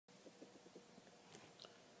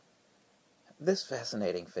This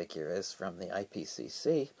fascinating figure is from the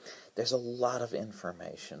IPCC. There's a lot of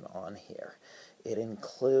information on here. It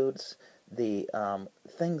includes the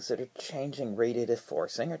things that are changing radiative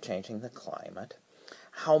forcing or changing the climate,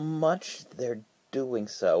 how much they're doing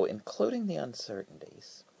so, including the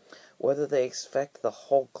uncertainties, whether they affect the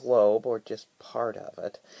whole globe or just part of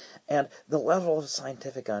it, and the level of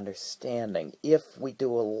scientific understanding. If we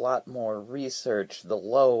do a lot more research, the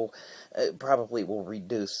low probably will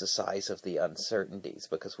reduce the size of the uncertainties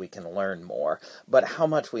because we can learn more, but how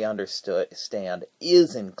much we understand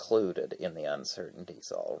is included in the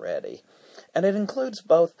uncertainties already. And it includes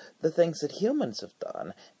both the things that humans have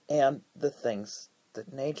done and the things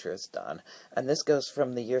that nature has done, and this goes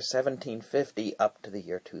from the year 1750 up to the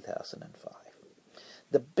year 2005.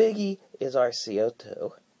 The biggie is our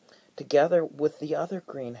CO2, together with the other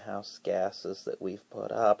greenhouse gases that we've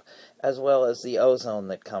put up, as well as the ozone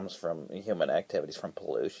that comes from human activities, from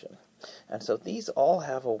pollution. And so these all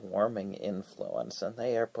have a warming influence, and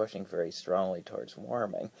they are pushing very strongly towards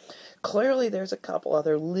warming. Clearly, there's a couple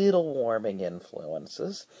other little warming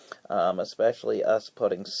influences, especially us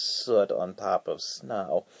putting soot on top of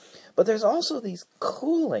snow. But there's also these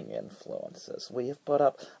cooling influences. We have put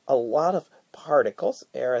up a lot of particles,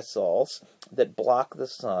 aerosols, that block the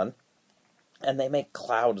sun, and they make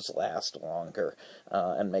clouds last longer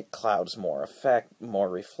and make clouds more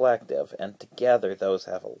reflective. And together, those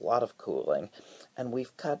have a lot of cooling. And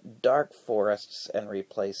we've cut dark forests and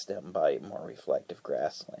replaced them by more reflective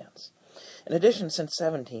grasslands. In addition, since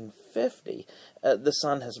 1750, the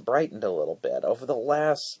sun has brightened a little bit. Over the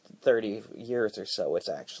last 30 years or so, it's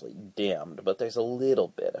actually dimmed, but there's a little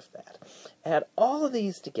bit of that. Add all of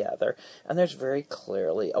these together, and there's very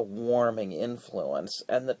clearly a warming influence,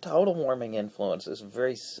 and the total warming influence is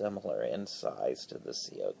very similar in size to the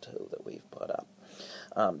CO2 that we've put up.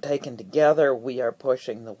 Taken together, we are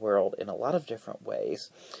pushing the world in a lot of different ways,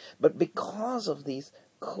 but because of these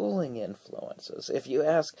cooling influences, if you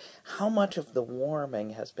ask how much of the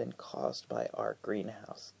warming has been caused by our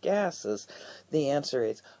greenhouse gases, the answer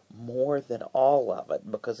is more than all of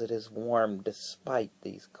it, because it is warm despite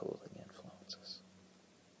these cooling influences.